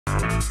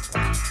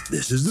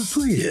This is the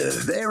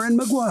plaintiff, Erin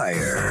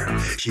McGuire.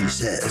 She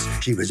says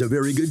she was a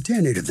very good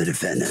tenant of the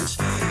defendant's,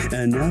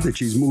 and now that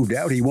she's moved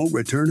out, he won't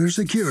return her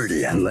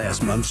security and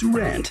last month's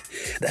rent.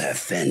 The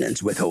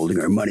defendant's withholding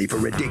her money for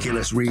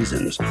ridiculous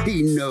reasons.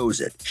 He knows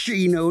it,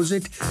 she knows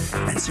it,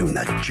 and soon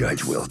the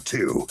judge will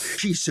too.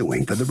 She's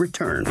suing for the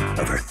return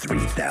of her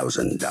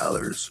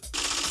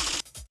 $3,000.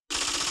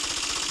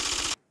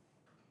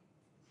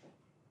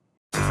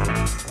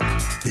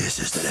 This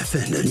is the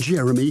defendant,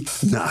 Jeremy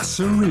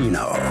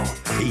Nasserino.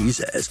 He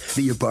says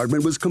the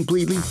apartment was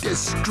completely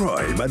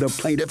destroyed by the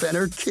plaintiff and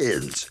her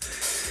kids.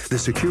 The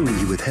security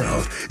he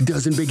withheld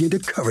doesn't begin to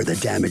cover the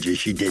damages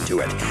she did to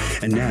it.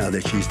 And now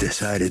that she's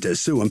decided to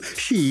sue him,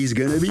 she's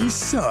gonna be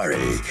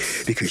sorry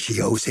because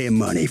she owes him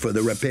money for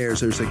the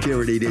repairs her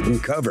security didn't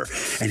cover,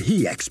 and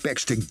he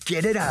expects to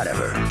get it out of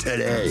her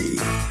today.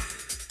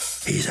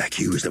 He's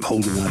accused of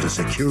holding on to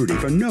security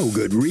for no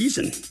good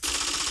reason.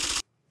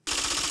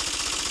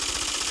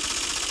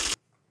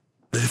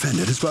 The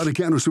defendant has filed a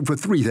countersuit for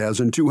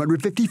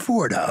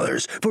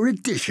 $3,254 for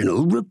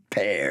additional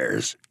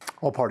repairs.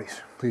 All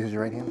parties, please use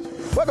your right hands.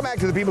 Welcome back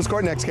to the People's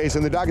Court. Next case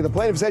in the docket. The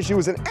plaintiff says she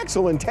was an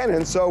excellent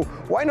tenant, so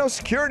why no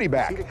security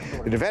back?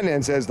 The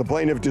defendant says the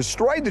plaintiff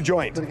destroyed the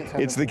joint.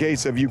 It's the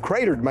case of you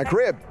cratered my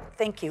crib.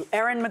 Thank you.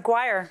 Erin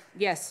McGuire.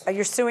 Yes.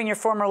 You're suing your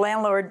former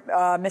landlord,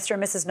 Mr.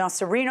 and Mrs.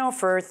 Nasserino,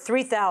 for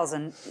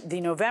 $3,000,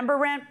 the November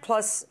rent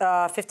plus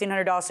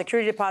 $1,500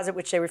 security deposit,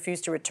 which they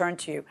refused to return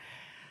to you.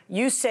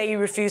 You say you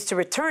refuse to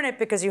return it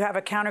because you have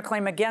a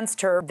counterclaim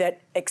against her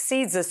that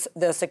exceeds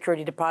the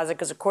security deposit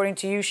because, according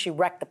to you, she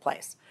wrecked the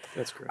place.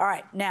 That's correct. All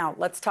right, now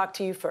let's talk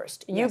to you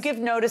first. Yes. You give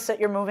notice that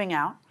you're moving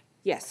out.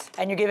 Yes.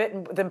 And you give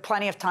it them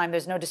plenty of time.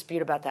 There's no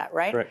dispute about that,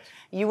 right? Correct.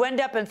 You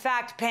end up, in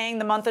fact, paying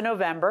the month of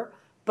November,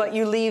 but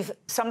you leave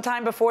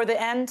sometime before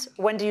the end.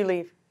 When do you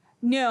leave?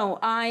 No,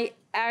 I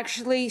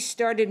actually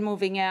started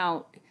moving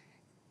out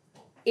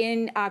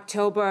in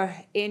October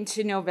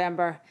into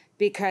November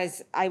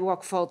because I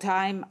work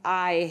full-time.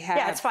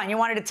 Yeah, it's fine. You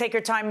wanted to take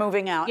your time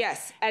moving out.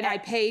 Yes, and I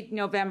paid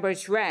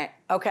November's rent.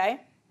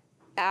 Okay.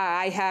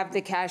 I have the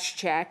cash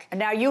check. And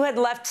now you had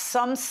left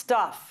some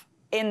stuff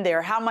in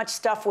there. How much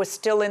stuff was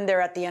still in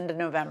there at the end of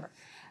November?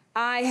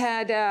 I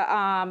had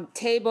a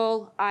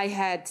table. I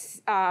had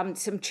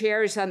some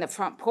chairs on the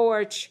front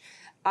porch.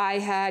 I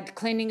had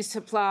cleaning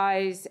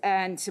supplies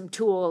and some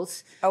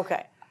tools.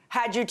 Okay.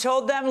 Had you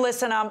told them,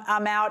 listen,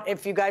 I'm out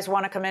if you guys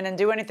want to come in and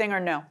do anything, or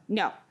no?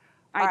 No,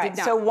 I did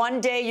not. So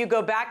one day you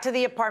go back to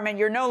the apartment.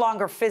 You're no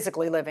longer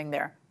physically living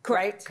there,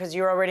 correct? Right? Because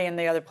you're already in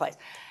the other place.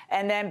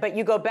 And then, but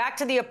you go back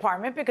to the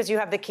apartment because you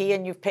have the key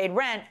and you've paid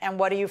rent. And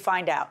what do you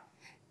find out?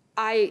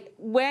 I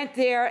went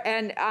there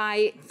and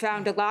I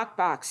found a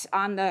lockbox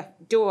on the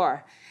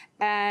door.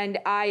 And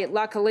I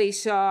luckily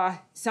saw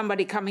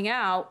somebody coming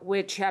out,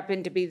 which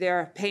happened to be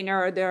their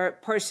painter or their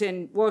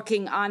person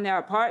working on their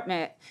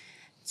apartment.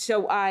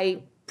 So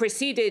I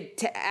proceeded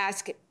to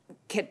ask,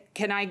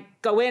 can I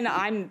go in?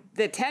 I'm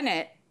the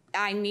tenant.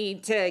 I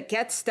need to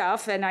get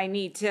stuff and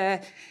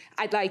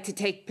I'd like to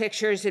take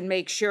pictures and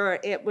make sure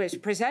it was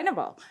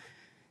presentable.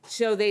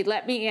 So they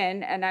let me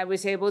in and I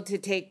was able to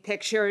take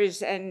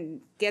pictures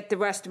and get the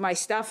rest of my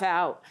stuff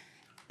out.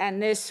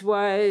 And this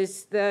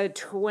was the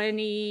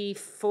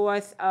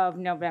 24th of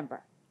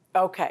November.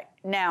 Okay.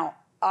 Now,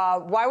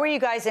 why were you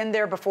guys in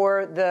there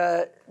before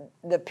the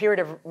period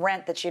of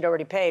rent that she'd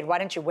already paid? Why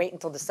didn't you wait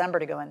until December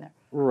to go in there?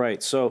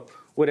 Right. So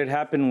what had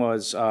happened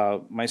was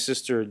my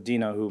sister,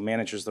 Dina, who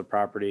manages the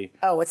property.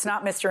 Oh, it's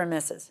not Mr. and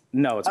Mrs.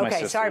 No, it's my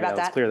sister. Okay, sorry about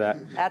that. Let's clear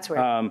that. That's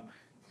weird.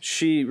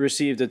 She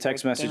received a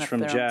text message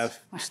from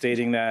Jeff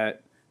stating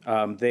that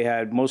they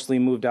had mostly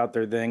moved out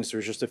their things. There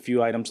was just a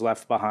few items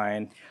left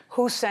behind.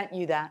 Who sent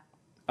you that?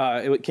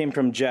 It came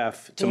from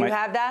Jeff. Do you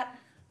have that?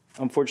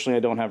 Unfortunately, I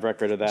don't have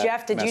record of that.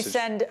 Jeff, did you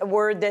send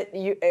word that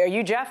are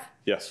you Jeff?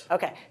 Yes.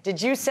 Okay.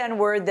 Did you send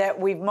word that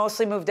we've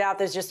mostly moved out,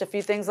 there's just a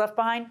few things left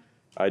behind?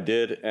 I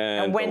did.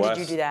 And when did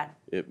you do that?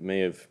 It may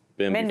have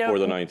been before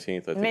the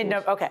 19th, I think.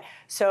 Okay.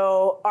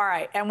 So, all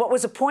right. And what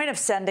was the point of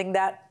sending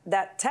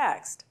that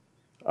text?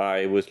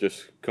 I was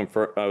just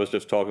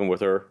talking with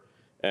her,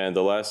 and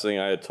the last thing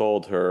I had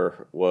told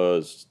her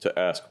was to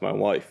ask my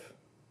wife.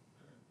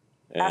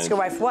 And ask your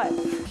wife what?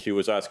 She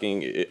was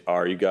asking,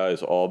 are you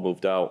guys all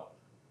moved out?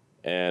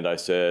 And I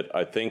said,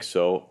 I think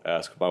so.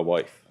 Ask my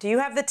wife. Do you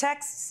have the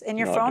texts in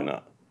your phone? No, I do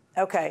not.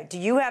 Okay. Do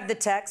you have the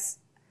texts?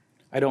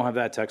 I don't have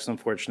that text,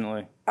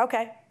 unfortunately.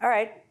 Okay. All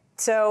right.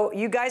 So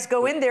you guys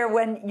go in there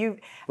when you,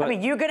 I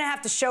mean, you're going to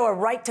have to show a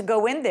right to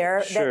go in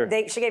there. Sure.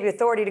 She gave you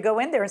authority to go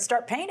in there and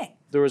start painting.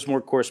 There was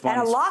more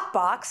correspondence. And a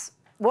lockbox.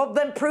 Well,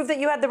 then prove that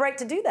you had the right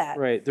to do that.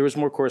 Right. There was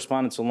more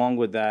correspondence along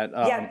with that.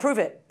 Yeah, prove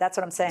it. That's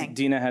what I'm saying.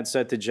 Dina had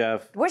said to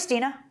Jeff. Where's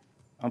Dina?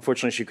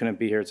 Unfortunately, she couldn't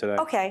be here today.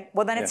 Okay.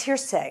 Well, then it's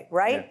hearsay,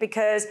 right? Yeah.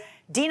 Because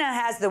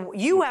Dina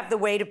you have the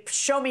way to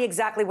show me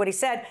exactly what he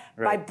said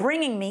by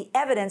bringing me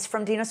evidence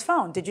from Dina's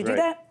phone. Did you do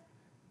that?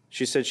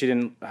 She said she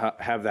didn't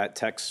have that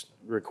text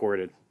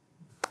recorded.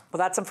 Well,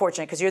 that's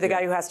unfortunate because you're the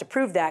guy who has to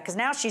prove that, because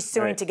now she's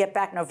suing to get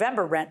back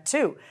November rent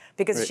too,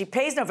 because if she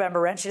pays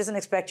November rent, she doesn't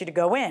expect you to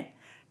go in.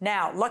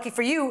 Now, lucky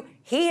for you,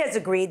 he has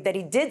agreed that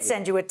he did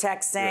send you a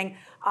text saying,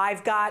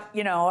 I've got,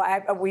 you know,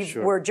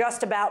 we're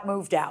just about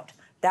moved out.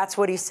 That's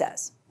what he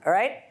says, all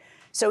right?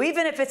 So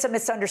even if it's a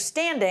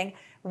misunderstanding,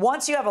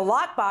 once you have a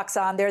lockbox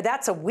on there,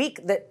 that's a week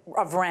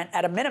of rent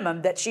at a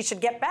minimum that she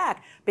should get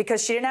back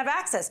because she didn't have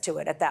access to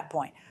it at that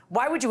point.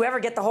 Why would you ever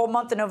get the whole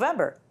month of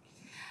November?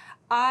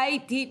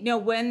 I didn't know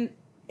when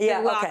the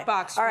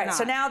lockbox. All right,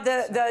 so now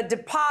the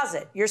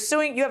deposit. You're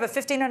suing, you have a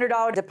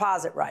 $1,500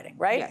 deposit writing,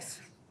 right? Yes.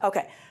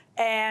 Okay,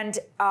 and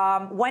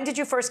when did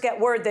you first get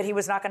word that he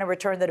was not going to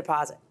return the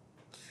deposit?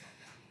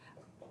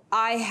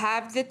 I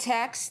have the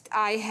text.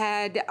 I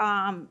had,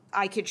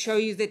 I could show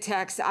you the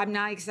text. I'm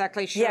not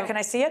exactly sure. Yeah, can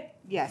I see it?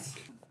 Yes.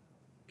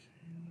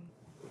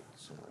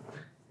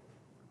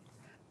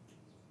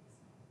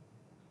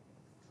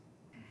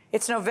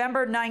 It's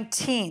November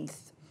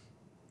 19th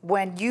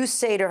when you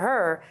say to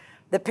her,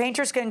 the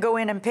painters can go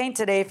in and paint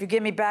today if you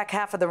give me back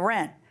half of the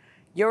rent.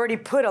 You already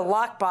put a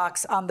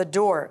lockbox on the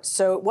door,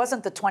 so it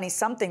wasn't the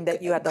 20-something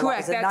that you had the lock, it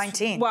was the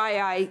 19. Why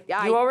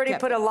I you already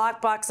put a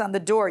lockbox on the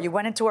door. You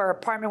went into our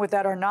apartment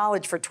without our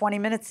knowledge for 20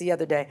 minutes the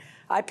other day.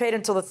 I paid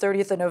until the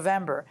 30th of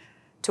November,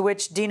 to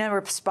which Dina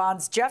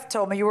responds, Jeff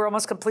told me you were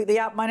almost completely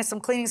out minus some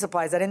cleaning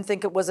supplies. I didn't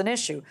think it was an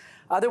issue.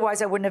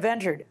 Otherwise, I wouldn't have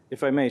entered.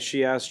 If I may,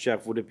 she asked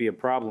Jeff, would it be a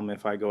problem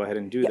if I go ahead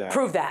and do that?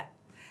 Prove that.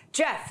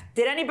 Jeff,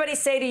 did anybody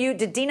say to you,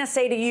 did Dina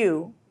say to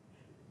you,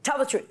 tell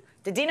the truth,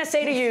 did Dina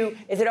say to you,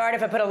 is it all right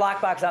if I put a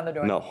lockbox on the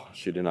door? No,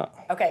 she did not.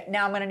 Okay,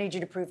 now I'm going to need you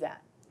to prove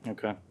that.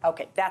 Okay.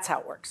 Okay, that's how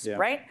it works,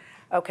 right?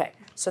 Okay,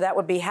 so that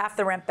would be half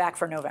the rent back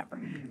for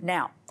November.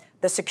 Now,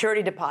 the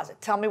security deposit.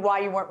 Tell me why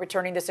you weren't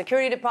returning the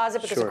security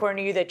deposit, because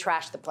according to you, they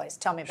trashed the place.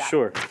 Tell me about it.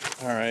 Sure.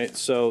 All right,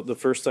 so the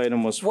first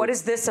item was... What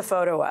is this a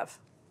photo of?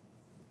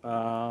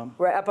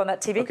 Right up on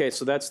that TV? Okay,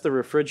 so that's the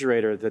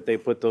refrigerator that they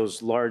put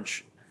those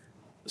large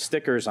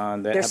stickers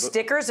on. They're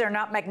stickers? They're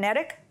not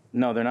magnetic?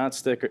 No, they're not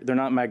They're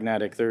not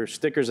magnetic. They're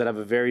stickers that have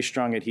a very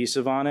strong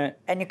adhesive on it.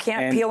 And you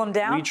can't peel them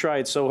down? We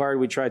tried so hard.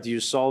 We tried to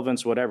use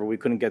solvents, whatever. We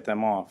couldn't get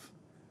them off.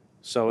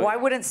 So why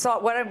wouldn't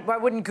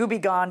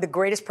Gooby Gone, the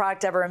greatest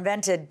product ever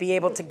invented, be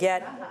able to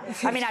get?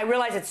 I mean, I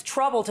realize it's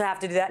trouble to have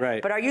to do that.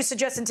 Right. But are you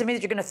suggesting to me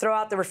that you're going to throw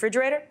out the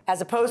refrigerator,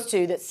 as opposed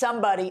to that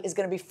somebody is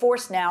going to be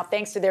forced now,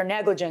 thanks to their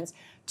negligence,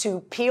 to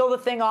peel the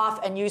thing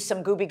off and use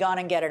some Gooby Gone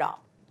and get it off?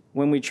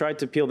 When we tried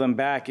to peel them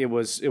back, it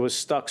was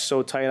stuck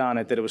so tight on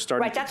it that it was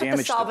starting to damage the paint. Right,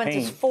 that's what the solvent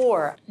is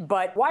for.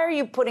 But why are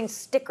you putting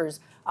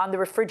stickers on the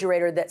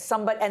refrigerator that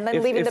somebody, and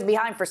then leaving them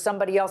behind for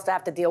somebody else to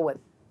have to deal with?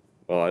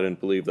 Well, I didn't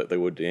believe that they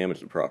would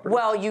damage the property.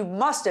 Well, you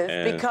must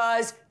have,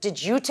 because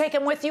did you take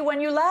them with you when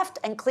you left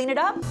and clean it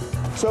up?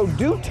 So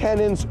do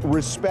tenants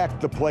respect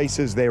the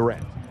places they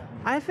rent?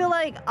 I feel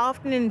like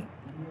often,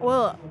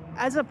 well,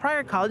 as a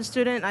prior college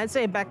student, I'd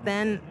say back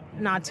then,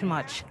 not too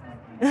much.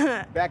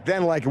 Back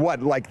then, like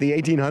what, like the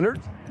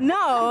 1800s?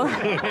 No.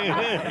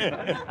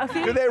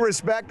 Do they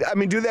respect, I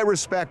mean, do they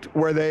respect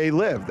where they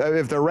live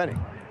if they're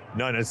renting?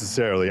 Not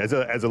necessarily. As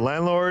a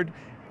landlord,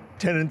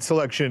 tenant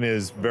selection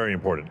is very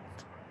important.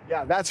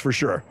 Yeah, that's for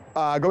sure.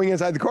 Going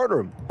inside the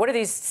courtroom. What are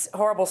these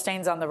horrible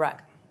stains on the rug?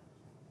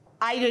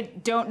 I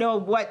don't know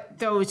what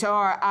those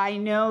are. I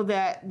know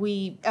that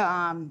we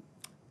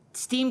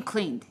steam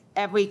cleaned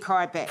every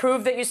carpet.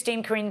 Prove that you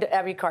steam cleaned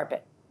every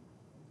carpet.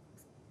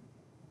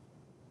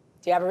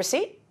 Do you have a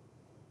receipt?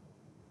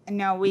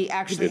 No, we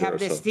actually have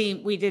the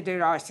steam. We did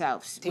it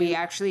ourselves. We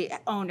actually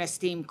own a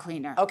steam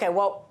cleaner. Okay,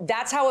 well,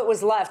 that's how it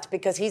was left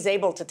because he's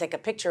able to take a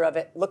picture of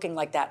it looking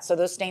like that. So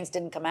those stains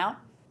didn't come out?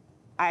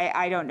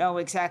 I don't know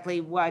exactly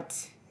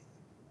what.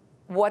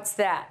 What's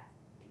that?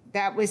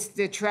 That was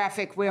the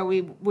traffic where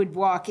we would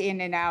walk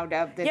in and out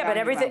of the. Yeah, but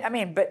everything, I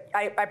mean, but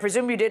I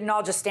presume you didn't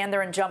all just stand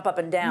there and jump up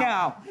and down.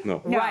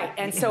 No. Right,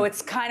 and so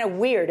it's kind of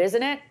weird,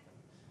 isn't it?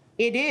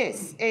 It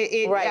is.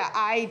 Right.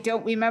 I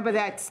don't remember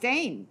that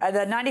stain.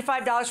 The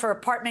 $95 for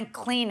apartment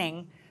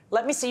cleaning.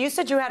 Let me see. You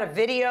said you had a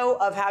video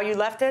of how you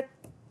left it?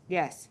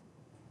 Yes.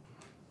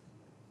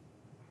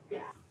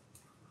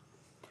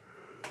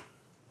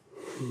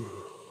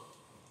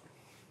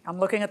 I'm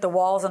looking at the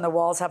walls, and the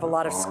walls have a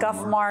lot of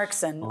scuff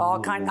marks and all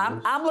kinds.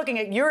 I'm looking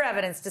at your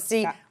evidence to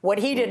see what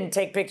he didn't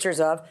take pictures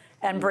of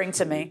and bring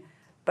to me.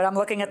 But I'm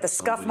looking at the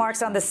scuff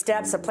marks on the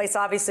steps. The place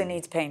obviously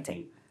needs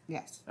painting.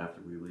 Yes.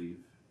 After we leave,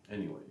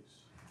 anyways.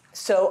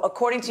 So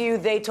according to you,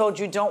 they told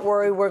you, don't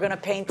worry, we're going to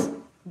paint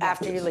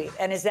after you leave.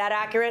 And is that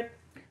accurate?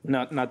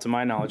 Not to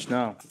my knowledge,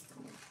 no.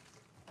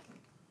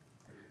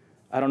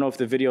 I don't know if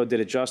the video did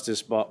it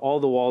justice, but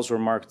all the walls were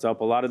marked up.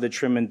 A lot of the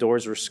trim and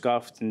doors were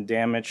scuffed and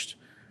damaged.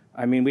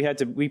 I mean,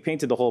 we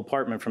painted the whole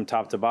apartment from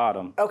top to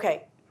bottom.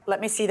 Okay, let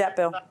me see that,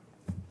 Bill.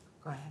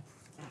 Go ahead.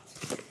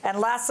 And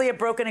lastly, a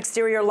broken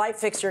exterior light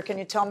fixture. Can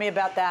you tell me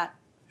about that?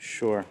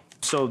 Sure.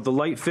 So the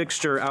light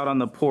fixture out on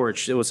the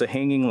porch, it was a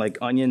hanging like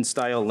onion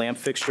style lamp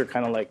fixture,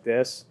 kind of like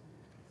this.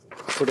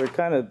 So they're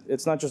kind of,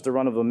 it's not just a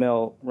run of the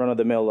mill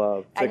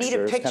fixture. I need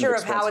a picture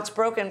of how it's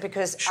broken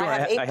because Sure, I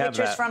have eight I have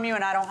pictures that. from you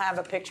and I don't have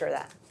a picture of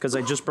that. Because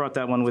I just brought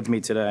that one with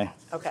me today.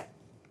 Okay.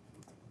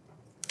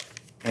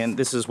 And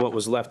this is what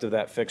was left of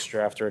that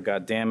fixture after it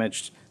got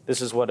damaged.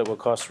 This is what it would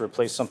cost to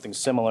replace something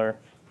similar.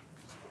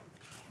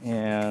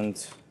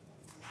 And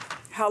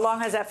How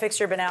long has that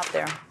fixture been out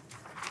there?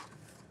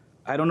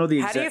 I don't know the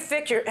exact.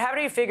 How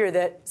do you figure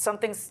that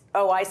something's?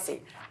 Oh, I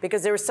see.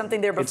 Because there was something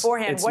there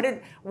beforehand.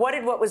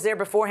 What was there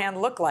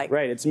beforehand look like?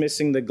 Right. It's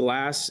missing the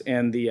glass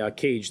and the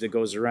cage that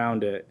goes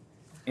around it,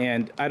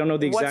 and I don't know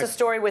the exact. What's the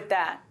story with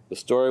that? The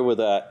story with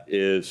that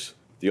is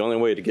the only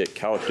way to get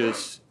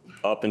couches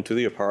up into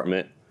the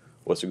apartment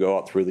was to go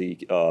out through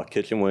the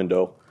kitchen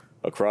window,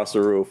 across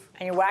the roof,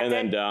 and you whacked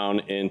then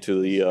down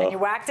into the. And you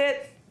whacked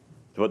it?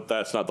 But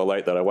that's not the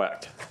light that I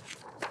whacked.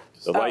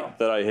 The light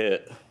that I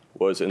hit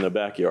was in the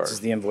backyard. This is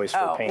the invoice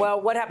for paint.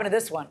 Well, what happened to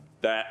this one?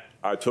 That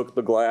I took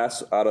the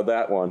glass out of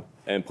that one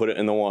and put it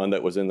in the one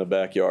that was in the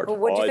backyard. Well,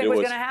 what do you think was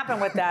going to happen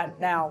with that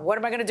now? What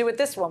am I going to do with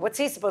this one? What's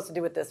he supposed to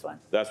do with this one?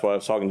 That's why I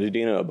was talking to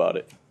Dina about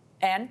it.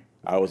 And?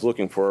 I was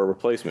looking for a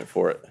replacement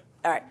for it.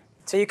 All right.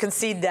 So you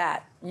concede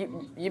that.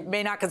 You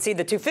may not concede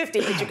the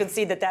 $250, but you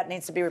concede that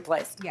needs to be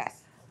replaced.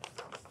 Yes.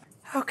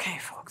 Okay,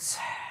 folks.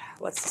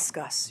 Let's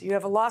discuss. You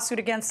have a lawsuit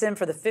against him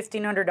for the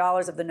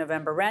 $1,500 of the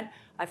November rent.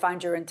 I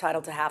find you're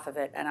entitled to half of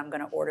it, and I'm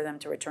going to order them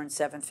to return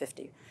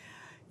 $750.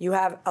 You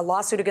have a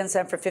lawsuit against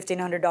them for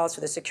 $1,500 for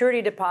the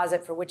security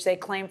deposit for which they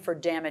claim for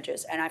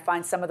damages, and I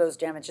find some of those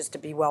damages to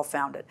be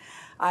well-founded.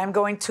 I'm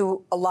going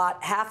to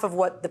allot half of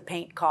what the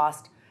paint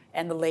cost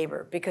and the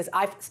labor because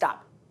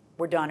stop.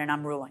 We're done, and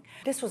I'm ruling.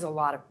 This was a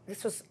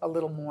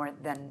little more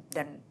than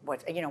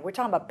what, we're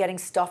talking about getting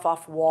stuff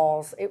off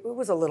walls. It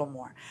was a little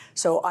more.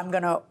 So I'm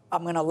gonna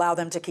allow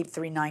them to keep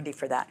 $390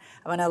 for that.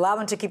 I'm gonna allow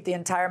them to keep the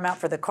entire amount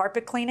for the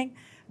carpet cleaning,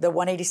 the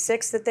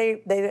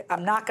 $186 that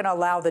I'm not gonna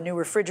allow the new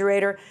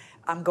refrigerator.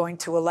 I'm going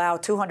to allow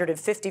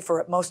 $250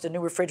 for at most a new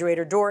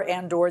refrigerator door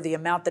and/or the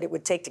amount that it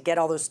would take to get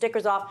all those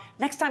stickers off.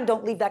 Next time,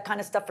 don't leave that kind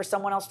of stuff for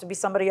someone else to be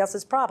somebody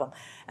else's problem.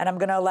 And I'm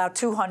going to allow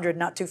 $200,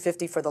 not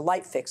 $250 for the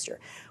light fixture.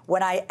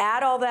 When I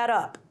add all that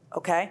up,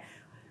 okay,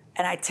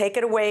 and I take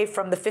it away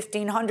from the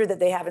 $1,500 that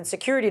they have in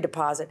security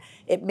deposit,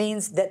 it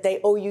means that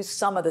they owe you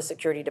some of the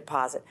security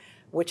deposit,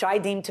 which I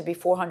deem to be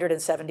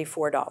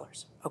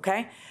 $474,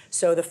 okay?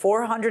 So the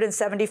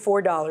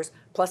 $474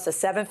 plus the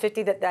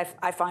 $750 that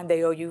I find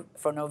they owe you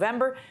for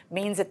November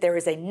means that there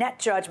is a net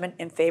judgment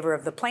in favor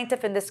of the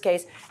plaintiff in this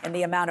case in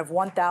the amount of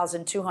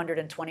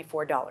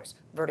 $1,224.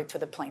 Verdict for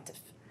the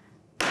plaintiff.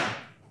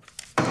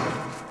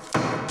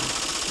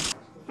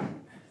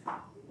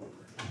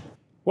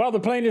 Well,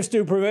 the plaintiffs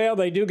do prevail.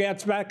 They do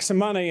get back some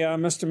money.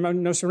 Mr.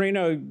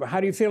 Nocerino,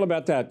 how do you feel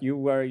about that? You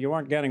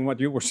weren't getting what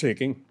you were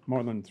seeking,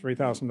 more than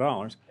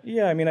 $3,000.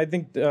 Yeah, I mean, I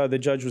think the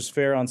judge was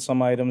fair on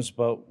some items,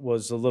 but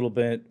was a little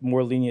bit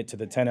more lenient to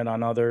the tenant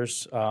on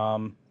others.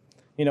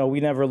 We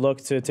never look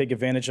to take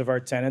advantage of our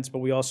tenants, but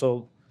we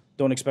also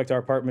don't expect our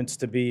apartments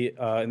to be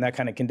in that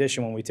kind of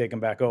condition when we take them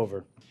back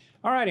over.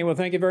 All righty. Well,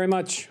 thank you very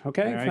much.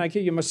 Okay, right. Thank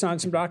you. You must sign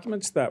some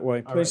documents that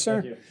way, please,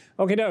 sir. Thank you.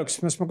 Okay,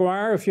 dokes. Ms.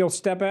 McGuire, if you'll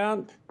step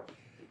out.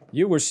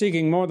 You were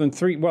seeking more than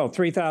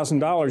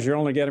 $3,000. You're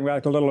only getting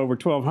back a little over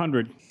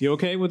 $1,200. You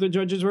okay with the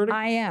judge's verdict?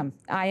 I am.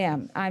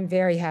 I'm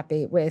very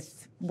happy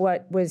with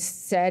what was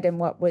said and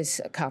what was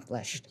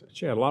accomplished.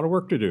 She had a lot of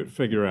work to do to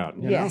figure out.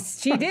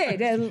 Yes, she did.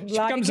 She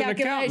becomes an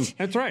accountant.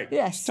 That's right.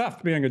 Yes. It's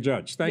tough being a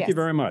judge. Thank you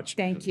very much.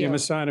 Thank you. You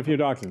must sign a few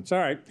documents. All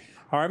right.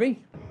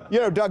 Harvey?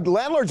 Doug, the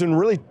landlord's in a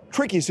really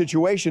tricky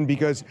situation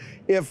because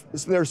if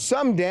there's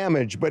some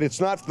damage, but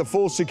it's not the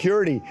full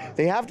security,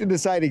 they have to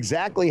decide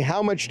exactly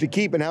how much to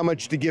keep and how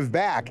much to give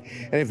back.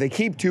 And if they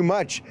keep too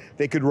much,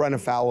 they could run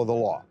afoul of the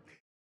law.